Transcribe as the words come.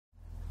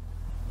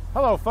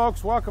Hello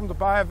folks, welcome to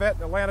Buy a Vet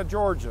in Atlanta,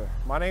 Georgia.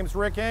 My name is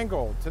Rick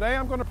Engel. Today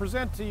I'm going to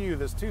present to you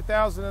this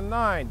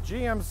 2009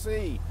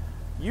 GMC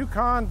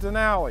Yukon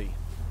Denali.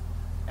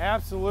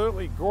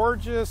 Absolutely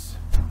gorgeous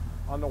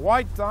on the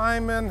white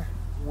diamond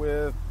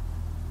with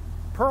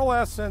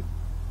pearlescent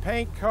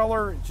paint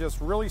color. It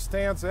just really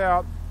stands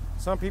out.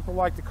 Some people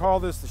like to call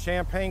this the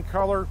champagne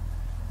color.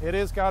 It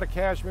has got a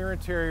cashmere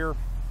interior.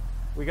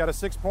 We got a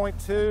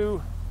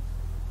 6.2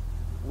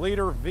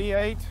 liter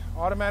V8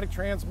 automatic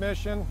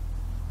transmission.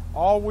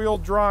 All-wheel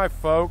drive,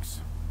 folks.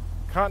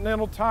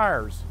 Continental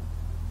tires.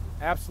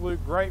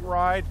 Absolute great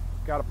ride.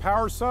 Got a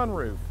power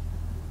sunroof.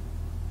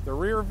 The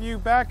rear view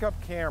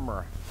backup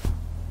camera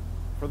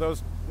for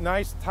those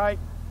nice tight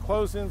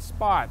close-in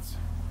spots.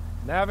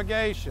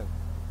 Navigation.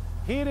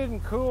 Heated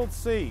and cooled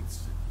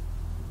seats.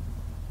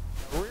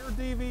 Rear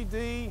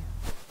DVD,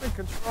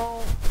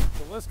 control.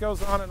 The list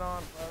goes on and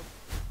on, folks.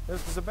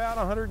 This is about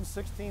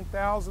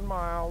 116,000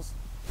 miles.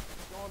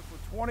 Going for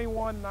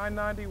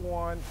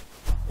 $21,991.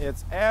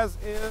 It's as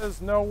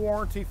is, no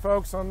warranty,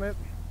 folks, on it.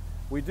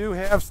 We do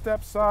have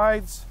step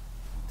sides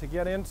to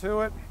get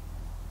into it.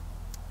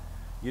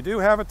 You do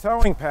have a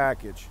towing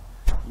package.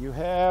 You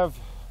have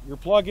your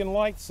plug-in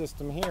light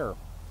system here.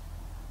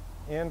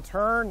 In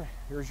turn,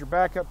 here's your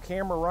backup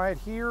camera right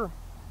here.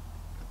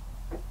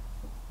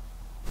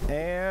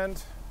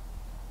 And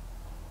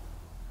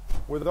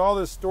with all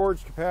this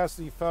storage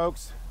capacity,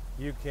 folks,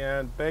 you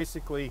can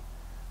basically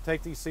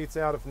take these seats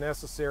out if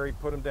necessary,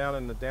 put them down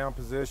in the down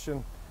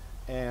position,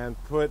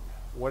 and put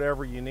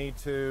whatever you need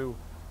to,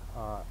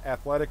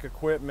 athletic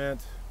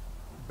equipment,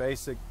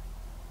 basic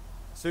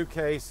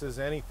suitcases,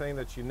 anything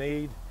that you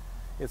need.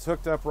 It's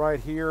hooked up right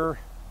here.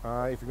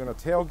 If you're going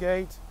to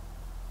tailgate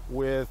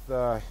with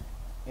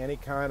any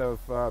kind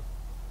of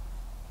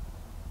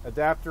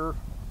adapter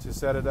to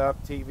set it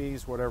up,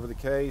 TVs, whatever the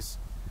case.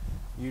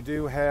 You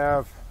do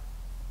have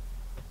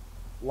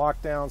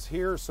lockdowns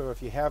here, so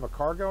if you have a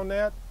cargo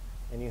net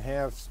and you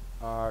have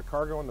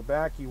cargo in the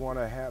back, you want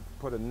to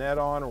put a net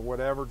on or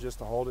whatever just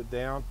to hold it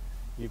down.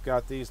 You've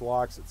got these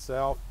locks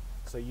itself,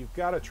 so you've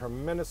got a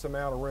tremendous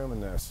amount of room in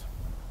this.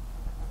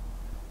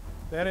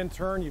 Then in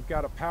turn, you've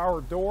got a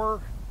power door,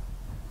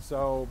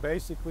 so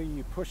basically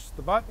you push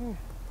the button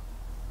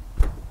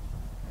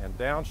and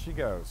down she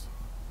goes.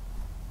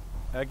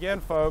 Again,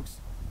 folks,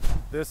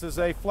 this is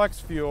a flex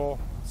fuel,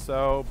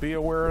 so be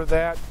aware of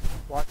that,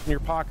 watching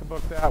your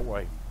pocketbook that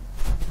way.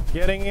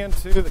 Getting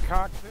into the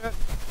cockpit,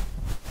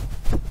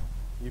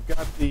 you've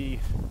got the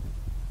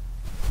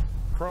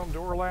chrome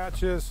door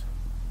latches.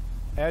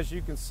 As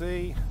you can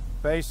see,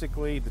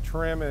 basically the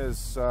trim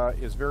is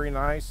very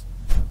nice,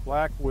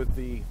 black with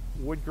the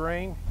wood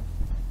grain.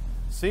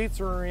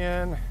 Seats are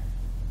in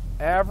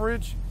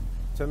average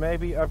to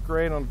maybe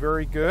upgrade on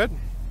very good.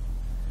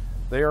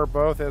 They are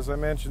both, as I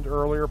mentioned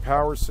earlier,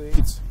 power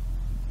seats.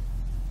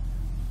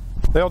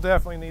 They'll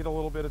definitely need a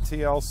little bit of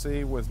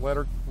TLC with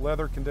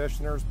leather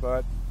conditioners,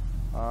 but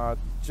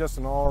just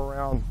an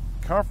all-around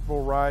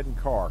comfortable riding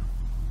car.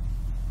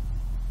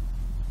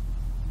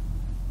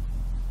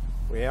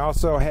 We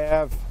also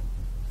have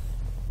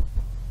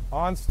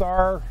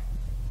OnStar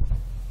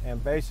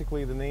and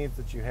basically the needs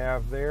that you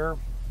have there.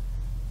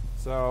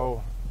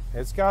 So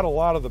it's got a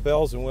lot of the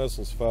bells and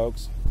whistles,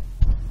 folks.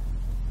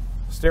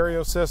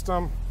 Stereo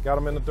system, got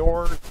them in the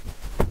door.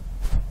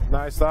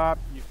 Nice op.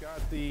 You've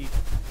got the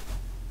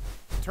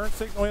turn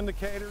signal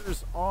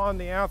indicators on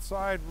the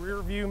outside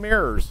rear view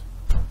mirrors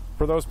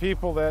for those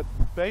people that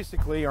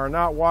basically are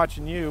not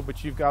watching you,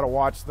 but you've got to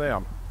watch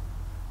them.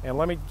 And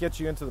let me get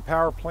you into the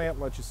power plant,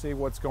 let you see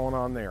what's going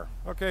on there.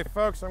 Okay,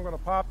 folks, I'm going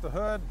to pop the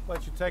hood,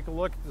 let you take a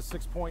look at the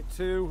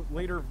 6.2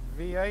 liter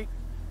V8.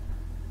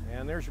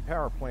 And there's your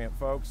power plant,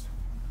 folks.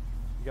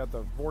 You got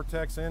the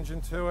Vortex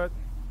engine to it.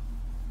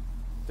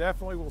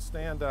 Definitely will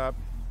stand up.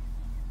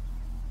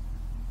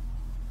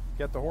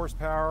 Get the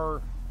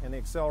horsepower and the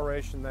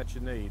acceleration that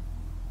you need.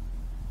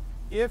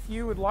 If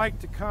you would like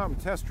to come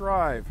test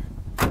drive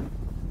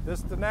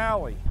this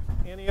Denali,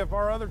 any of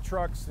our other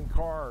trucks and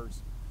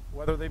cars,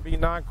 whether they be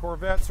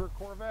non-Corvettes or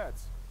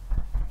Corvettes,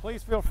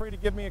 please feel free to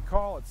give me a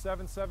call at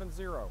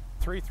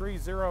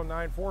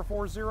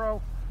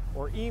 770-330-9440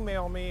 or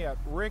email me at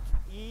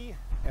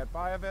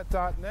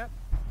ricke@buyavet.net.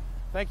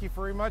 Thank you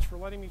very much for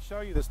letting me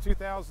show you this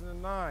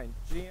 2009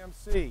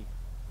 GMC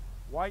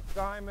White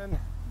Diamond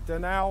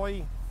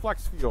Denali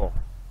Flex Fuel.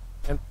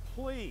 And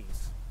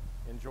please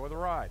enjoy the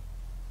ride.